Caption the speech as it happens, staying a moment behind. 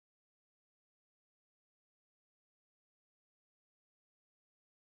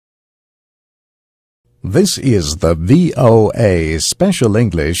This is the VOA Special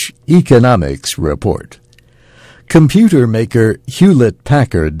English Economics Report. Computer maker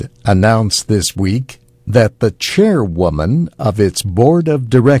Hewlett-Packard announced this week that the chairwoman of its board of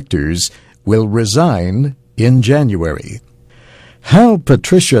directors will resign in January. How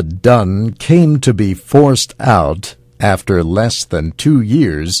Patricia Dunn came to be forced out after less than 2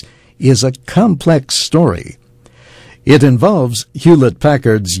 years is a complex story. It involves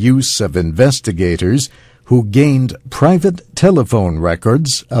Hewlett-Packard's use of investigators who gained private telephone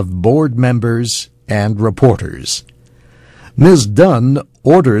records of board members and reporters. Ms. Dunn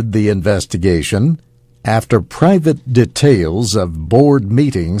ordered the investigation after private details of board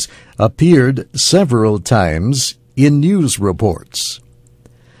meetings appeared several times in news reports.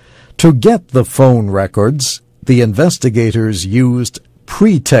 To get the phone records, the investigators used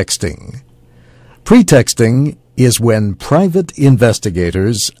pretexting. Pretexting is when private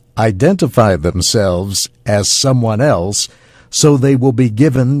investigators identify themselves as someone else so they will be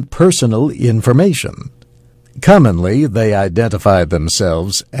given personal information. Commonly, they identify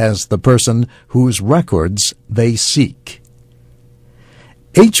themselves as the person whose records they seek.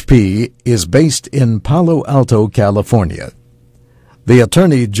 HP is based in Palo Alto, California. The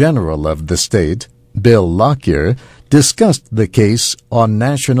Attorney General of the state, Bill Lockyer, discussed the case on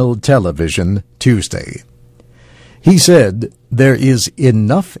national television Tuesday. He said there is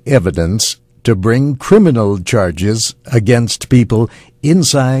enough evidence to bring criminal charges against people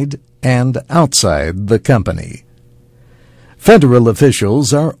inside and outside the company. Federal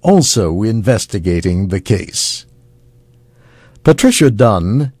officials are also investigating the case. Patricia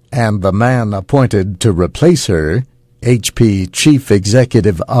Dunn and the man appointed to replace her, HP Chief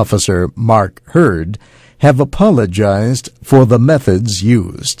Executive Officer Mark Hurd, have apologized for the methods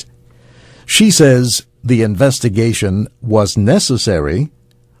used. She says the investigation was necessary,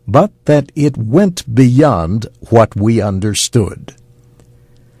 but that it went beyond what we understood.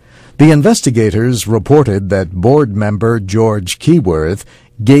 The investigators reported that board member George Keyworth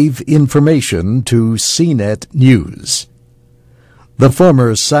gave information to CNET News. The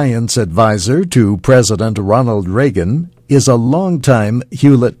former science advisor to President Ronald Reagan is a longtime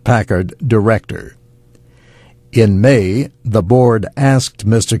Hewlett-Packard director. In May, the board asked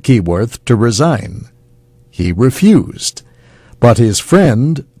Mr. Keyworth to resign. He refused, but his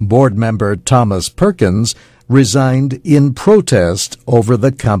friend, board member Thomas Perkins, resigned in protest over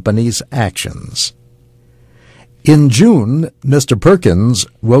the company's actions. In June, Mr. Perkins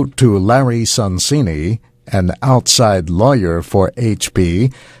wrote to Larry Sonsini, an outside lawyer for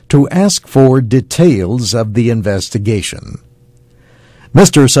HP, to ask for details of the investigation.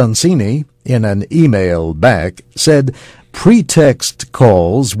 Mr. Sonsini, in an email back, said pretext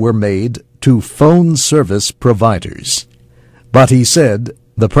calls were made to phone service providers. But he said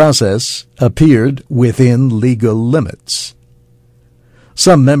the process appeared within legal limits.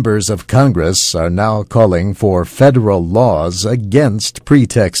 Some members of Congress are now calling for federal laws against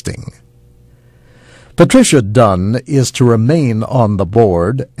pretexting. Patricia Dunn is to remain on the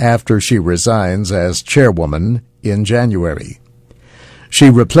board after she resigns as chairwoman in January.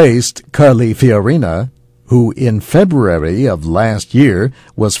 She replaced Carly Fiorina, who in February of last year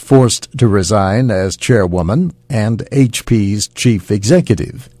was forced to resign as chairwoman and HP's chief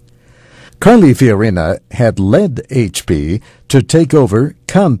executive. Carly Fiorina had led HP to take over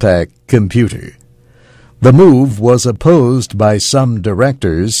Compaq Computer. The move was opposed by some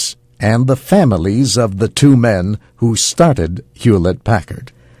directors and the families of the two men who started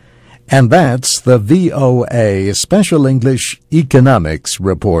Hewlett-Packard. And that's the VOA Special English Economics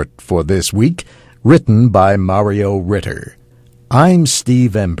Report for this week, written by Mario Ritter. I'm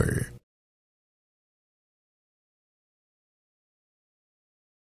Steve Ember.